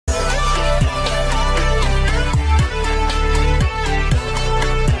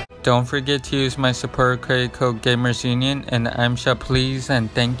Don't forget to use my support credit code GamersUnion and ImShop please and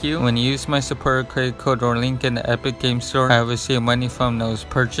thank you. When you use my support credit code or link in the Epic Game Store, I will receive money from those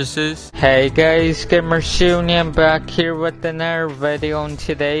purchases. Hey guys, GamersUnion back here with another video. In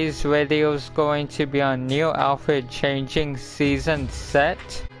today's video is going to be on new outfit changing season set.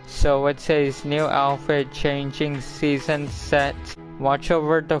 So it says new outfit changing season set. Watch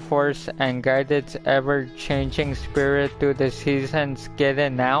over the force and guide its ever-changing spirit through the seasons. Get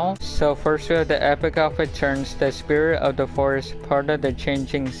it now? So first we have the epic outfit turns the spirit of the force, part of the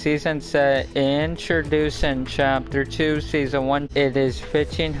changing season set, introduced in chapter 2 season 1. It is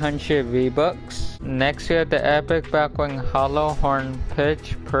 1500 V-Bucks. Next we have the epic backwing hollow horn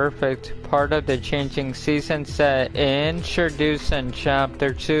pitch perfect, part of the changing season set, introduced in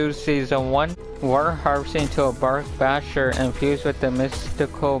chapter 2 season 1. War harvesting to a bark basher infused with the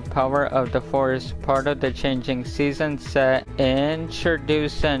mystical power of the forest, part of the changing season set,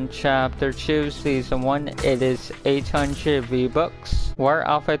 introduced in chapter 2 season 1. It is 800 V-Bucks. War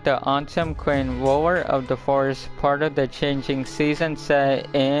outfit the Autumn Queen, ruler of the forest, part of the changing season set,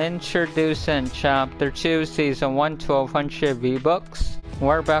 introduced in chapter 2 season 1. 1200 V-Bucks.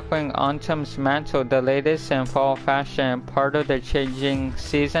 War backwing Autumn's mantle, the latest in fall fashion, part of the changing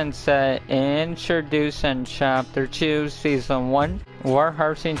season set, introduced in chapter 2 season 1. War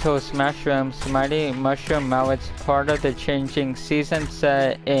harvesting toast mushrooms, mighty mushroom mallets, part of the changing season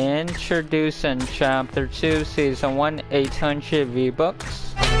set, introduced in chapter 2 season 1. 800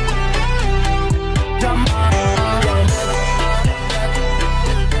 V-Bucks.